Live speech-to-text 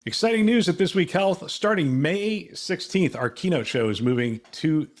Exciting news at This Week Health. Starting May 16th, our keynote show is moving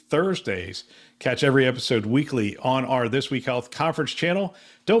to Thursdays. Catch every episode weekly on our This Week Health conference channel.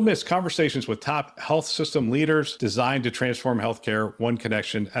 Don't miss conversations with top health system leaders designed to transform healthcare one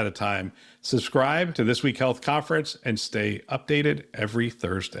connection at a time. Subscribe to This Week Health conference and stay updated every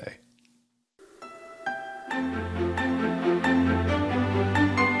Thursday.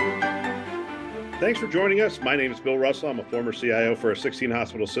 Thanks for joining us. My name is Bill Russell. I'm a former CIO for a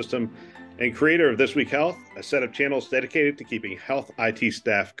 16-hospital system and creator of This Week Health, a set of channels dedicated to keeping health IT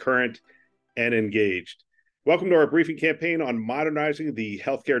staff current and engaged. Welcome to our briefing campaign on modernizing the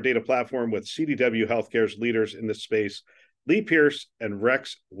healthcare data platform with CDW Healthcare's leaders in this space, Lee Pierce and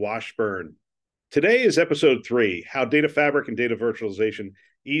Rex Washburn. Today is episode 3, how data fabric and data virtualization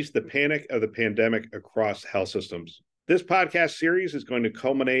eased the panic of the pandemic across health systems. This podcast series is going to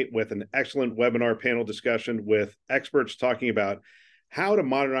culminate with an excellent webinar panel discussion with experts talking about how to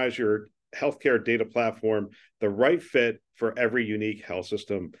modernize your healthcare data platform, the right fit for every unique health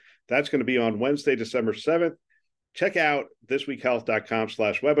system. That's going to be on Wednesday, December 7th. Check out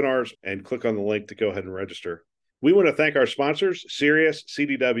thisweekhealth.com/webinars and click on the link to go ahead and register. We want to thank our sponsors, Sirius,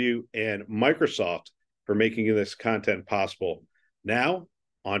 CDW, and Microsoft for making this content possible. Now,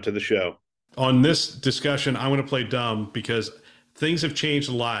 on to the show. On this discussion, I'm going to play dumb because things have changed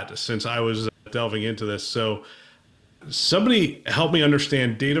a lot since I was delving into this. So somebody help me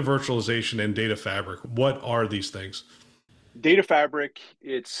understand data virtualization and data fabric. What are these things? Data fabric,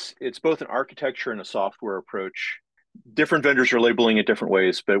 it's both an architecture and a software approach. Different vendors are labeling it different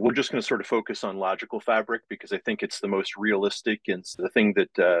ways, but we're just going to sort of focus on logical fabric because I think it's the most realistic and it's the thing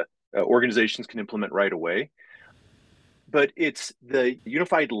that organizations can implement right away. But it's the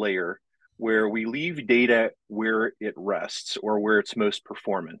unified layer where we leave data where it rests or where it's most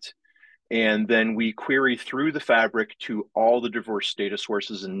performant. And then we query through the fabric to all the diverse data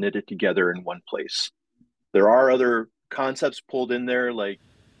sources and knit it together in one place. There are other concepts pulled in there like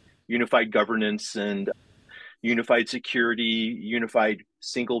unified governance and unified security, unified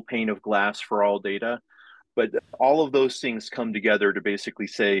single pane of glass for all data. But all of those things come together to basically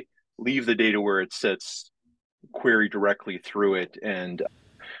say, leave the data where it sits, query directly through it, and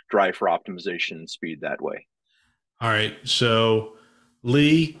drive for optimization and speed that way. All right. So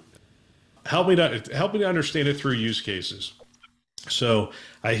Lee, help me to understand it through use cases. So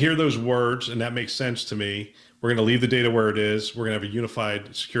I hear those words and that makes sense to me. We're going to leave the data where it is. We're going to have a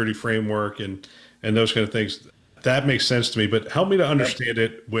unified security framework and those kind of things. That makes sense to me, but help me to understand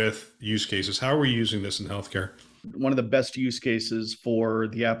it with use cases. How are we using this in healthcare? One of the best use cases for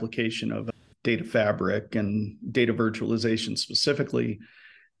the application of data fabric and data virtualization specifically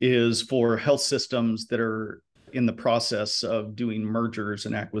is for health systems that are in the process of doing mergers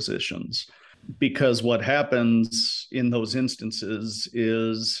and acquisitions. Because what happens in those instances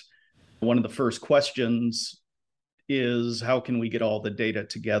is one of the first questions is how can we get all the data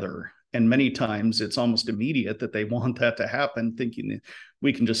together? And many times it's almost immediate that they want that to happen, thinking that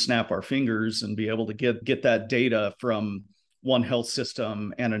we can just snap our fingers and be able to get that data from one health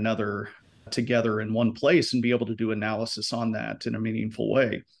system and another together in one place and be able to do analysis on that in a meaningful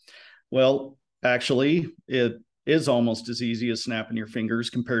way. Well, actually, it is almost as easy as snapping your fingers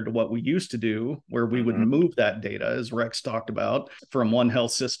compared to what we used to do, where we would move that data, as Rex talked about, from one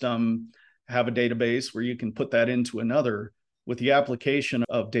health system, have a database where you can put that into another. With the application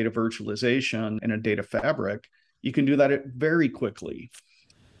of data virtualization and a data fabric, you can do that very quickly.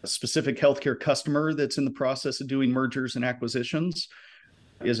 A specific healthcare customer that's in the process of doing mergers and acquisitions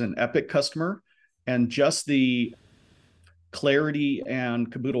is an Epic customer, and just the Clarity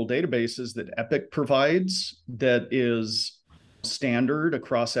and Caboodle databases that Epic provides that is standard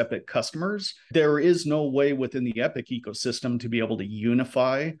across Epic customers. There is no way within the Epic ecosystem to be able to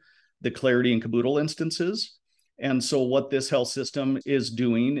unify the Clarity and Caboodle instances. And so what this health system is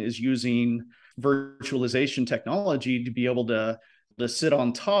doing is using virtualization technology to be able to sit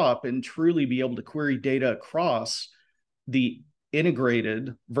on top and truly be able to query data across the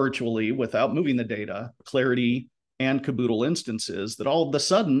integrated virtually without moving the data, Clarity and Caboodle instances, that all of a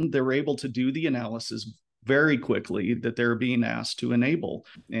sudden they're able to do the analysis very quickly that they're being asked to enable.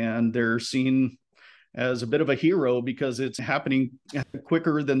 And they're seen as a bit of a hero because it's happening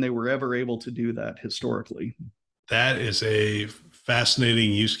quicker than they were ever able to do that historically. That is a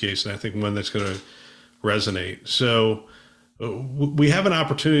fascinating use case, and I think one that's going to resonate. So we have an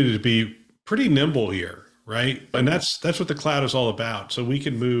opportunity to be pretty nimble here, right? And that's what the cloud is all about. So we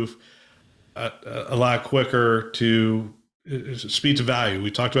can move a lot quicker to speed to value. We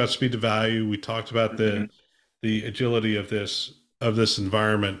talked about speed to value. We talked about the agility of this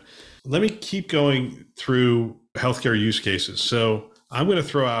environment. Let me keep going through healthcare use cases. So I'm going to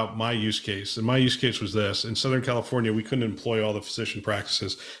throw out my use case. And my use case was this. In Southern California, we couldn't employ all the physician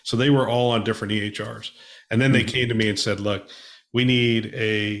practices. So they were all on different EHRs. And then they came to me and said, look, we need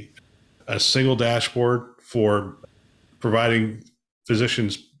a single dashboard for providing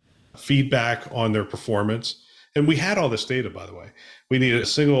physicians feedback on their performance. And we had all this data, by the way. We need a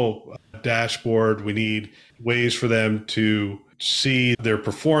single dashboard. We need ways for them to see their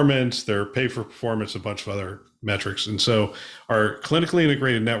performance, their pay for performance, a bunch of other metrics. And so our clinically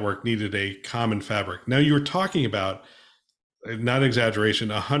integrated network needed a common fabric. Now you were talking about, not exaggeration,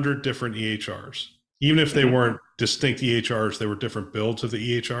 100 different EHRs. Even if they weren't distinct EHRs, they were different builds of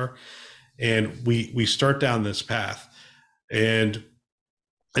the EHR. And we start down this path. And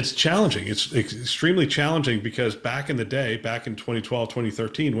it's challenging. It's extremely challenging because back in the day, back in 2012,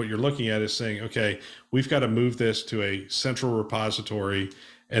 2013, what you're looking at is saying, okay, we've got to move this to a central repository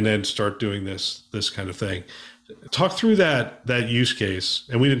and then start doing this kind of thing. Talk through that use case.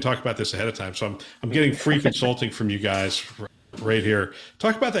 And we didn't talk about this ahead of time. So I'm getting free consulting from you guys right here.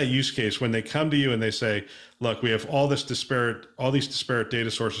 Talk about that use case when they come to you and they say, look, we have all these disparate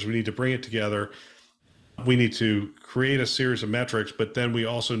data sources. We need to bring it together. We need to create a series of metrics, but then we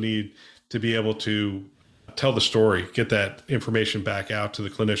also need to be able to tell the story, get that information back out to the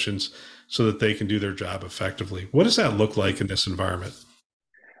clinicians so that they can do their job effectively. What does that look like in this environment?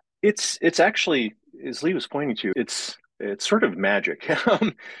 It's actually, as Lee was pointing to, it's sort of magic.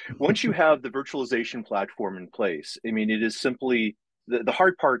 Once you have the virtualization platform in place, I mean, it is simply, the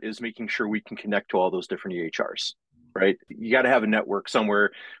hard part is making sure we can connect to all those different EHRs, right? You got to have a network somewhere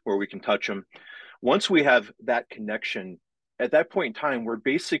where we can touch them. Once we have that connection, at that point in time, we're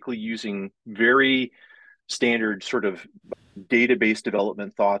basically using very standard sort of database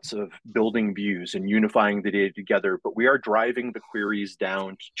development thoughts of building views and unifying the data together, but we are driving the queries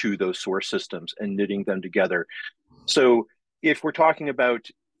down to those source systems and knitting them together. So if we're talking about,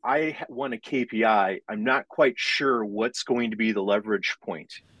 I want a KPI, I'm not quite sure what's going to be the leverage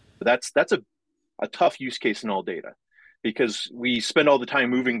point. That's a tough use case in all data, because we spend all the time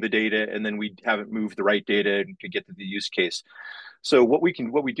moving the data and then we haven't moved the right data to get to the use case. So what we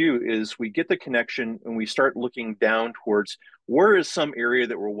do is we get the connection and we start looking down towards where is some area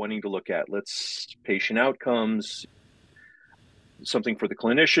that we're wanting to look at. Let's patient outcomes, something for the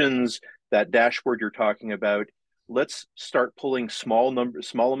clinicians, that dashboard you're talking about. Let's start pulling small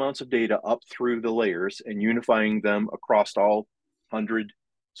amounts of data up through the layers and unifying them across all 100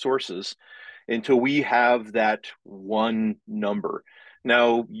 sources until we have that one number.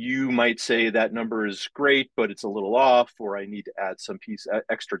 Now, you might say that number is great, but it's a little off, or I need to add some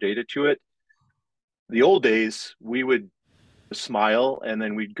extra data to it. The old days, we would smile and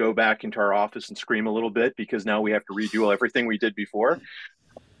then we'd go back into our office and scream a little bit because now we have to redo everything we did before.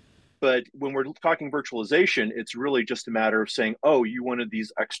 But when we're talking virtualization, it's really just a matter of saying, oh, you wanted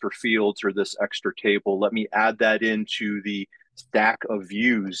these extra fields or this extra table. Let me add that into the stack of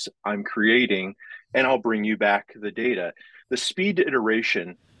views I'm creating, and I'll bring you back the data. The speed to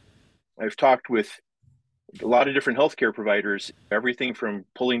iteration, I've talked with a lot of different healthcare providers, everything from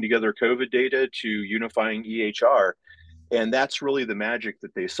pulling together COVID data to unifying EHR. And that's really the magic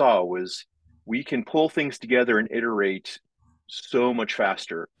that they saw, was we can pull things together and iterate so much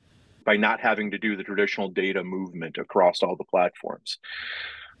faster by not having to do the traditional data movement across all the platforms.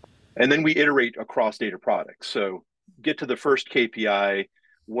 And then we iterate across data products. So get to the first KPI,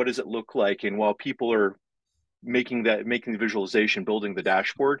 what does it look like? And while people are making the visualization, building the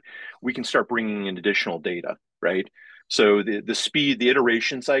dashboard, we can start bringing in additional data, right? So the speed, the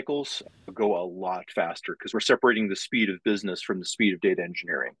iteration cycles go a lot faster because we're separating the speed of business from the speed of data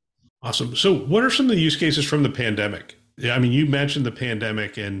engineering. Awesome. So what are some of the use cases from the pandemic? I mean, you mentioned the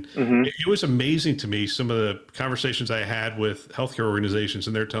pandemic, and it was amazing to me, some of the conversations I had with healthcare organizations,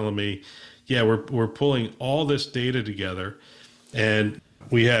 and they're telling me, yeah, we're pulling all this data together, and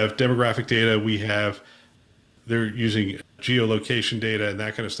we have demographic data, they're using geolocation data and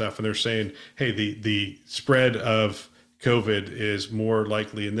that kind of stuff. And they're saying, hey, the spread of COVID is more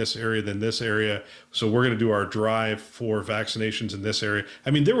likely in this area than this area. So we're going to do our drive for vaccinations in this area.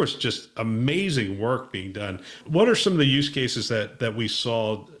 I mean, there was just amazing work being done. What are some of the use cases that we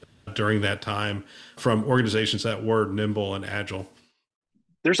saw during that time from organizations that were nimble and agile?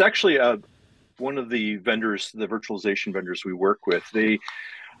 There's actually one of the vendors, the virtualization vendors we work with, they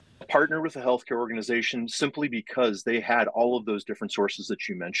partner with a healthcare organization simply because they had all of those different sources that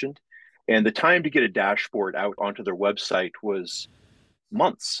you mentioned. And the time to get a dashboard out onto their website was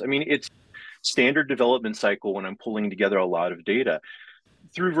months. I mean, it's standard development cycle when I'm pulling together a lot of data.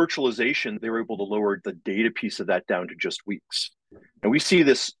 Through virtualization, they were able to lower the data piece of that down to just weeks. And we see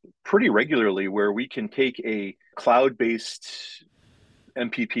this pretty regularly where we can take a cloud-based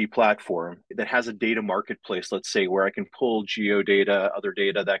MPP platform that has a data marketplace, let's say, where I can pull geo data, other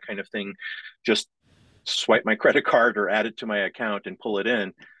data, that kind of thing, just swipe my credit card or add it to my account and pull it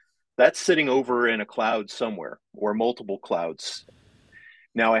in, that's sitting over in a cloud somewhere or multiple clouds.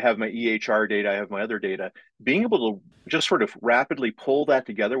 Now I have my EHR data, I have my other data. Being able to just sort of rapidly pull that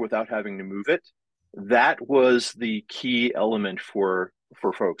together without having to move it, that was the key element for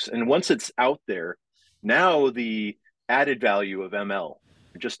folks. And once it's out there, now the added value of ML,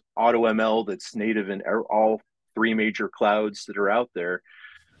 just auto ML that's native in all three major clouds that are out there,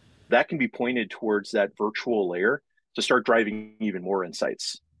 that can be pointed towards that virtual layer to start driving even more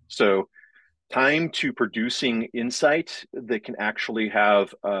insights. So time to producing insight that can actually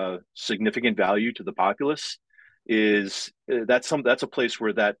have a significant value to the populace that's a place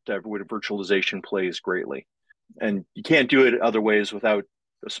where where virtualization plays greatly. And you can't do it other ways without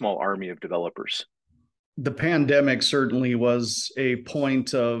a small army of developers. The pandemic certainly was a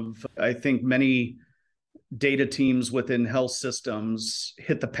point of, I think, many data teams within health systems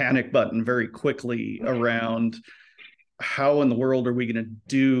hit the panic button very quickly around how in the world are we going to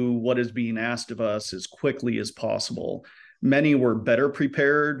do what is being asked of us as quickly as possible. Many were better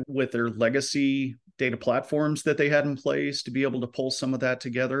prepared with their legacy data platforms that they had in place to be able to pull some of that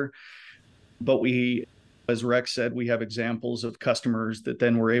together. But we, as Rex said, we have examples of customers that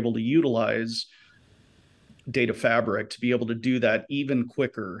then were able to utilize data fabric to be able to do that even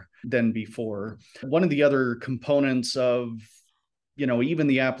quicker than before. One of the other components of, even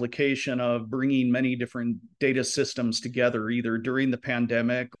the application of bringing many different data systems together, either during the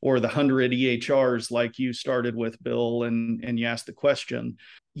pandemic or the 100 EHRs like you started with, Bill, and you asked the question,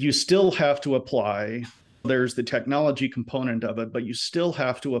 you still have to apply, there's the technology component of it, but you still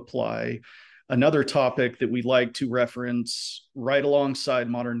have to apply another topic that we like to reference right alongside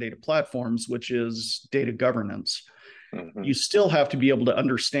modern data platforms, which is data governance. Mm-hmm. You still have to be able to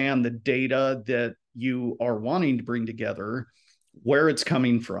understand the data that you are wanting to bring together, where it's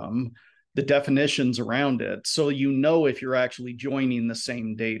coming from, the definitions around it, so if you're actually joining the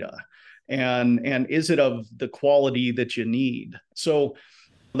same data, and is it of the quality that you need. So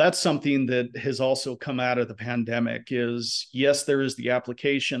that's something that has also come out of the pandemic is, yes, there is the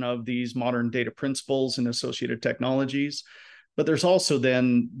application of these modern data principles and associated technologies, but there's also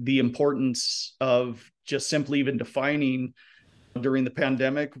then the importance of just simply even defining during the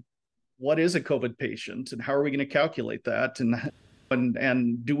pandemic, what is a COVID patient and how are we going to calculate that?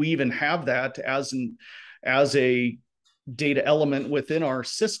 And do we even have that as a data element within our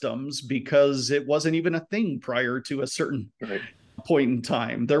systems, because it wasn't even a thing prior to a certain point in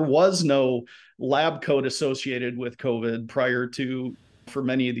time. There was no lab code associated with COVID for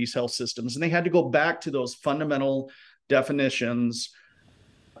many of these health systems. And they had to go back to those fundamental definitions.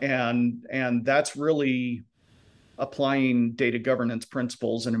 And that's really applying data governance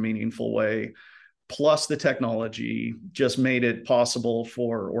principles in a meaningful way. Plus the technology just made it possible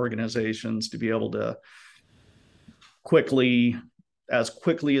for organizations to be able to as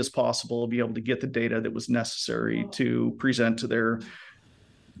quickly as possible, be able to get the data that was necessary to present to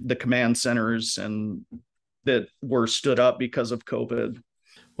the command centers and that were stood up because of COVID.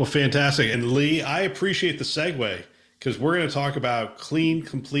 Well, fantastic. And Lee, I appreciate the segue, because we're going to talk about clean,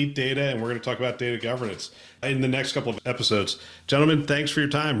 complete data, and we're going to talk about data governance in the next couple of episodes. Gentlemen, thanks for your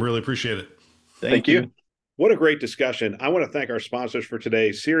time. Really appreciate it. Thank you. What a great discussion. I want to thank our sponsors for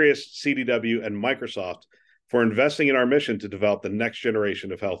today, Sirius, CDW, and Microsoft, for investing in our mission to develop the next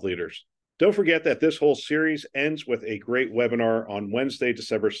generation of health leaders. Don't forget that this whole series ends with a great webinar on Wednesday,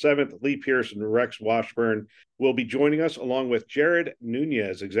 December 7th. Lee Pierce and Rex Washburn will be joining us, along with Jared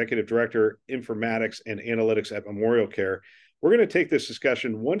Nunez, Executive Director, Informatics and Analytics at Memorial Care. We're going to take this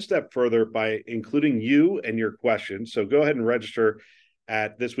discussion one step further by including you and your questions. So go ahead and register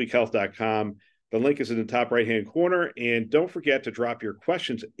at thisweekhealth.com. The link is in the top right-hand corner. And don't forget to drop your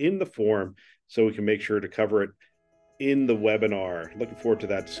questions in the form so we can make sure to cover it in the webinar. Looking forward to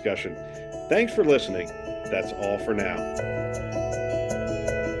that discussion. Thanks for listening. That's all for now.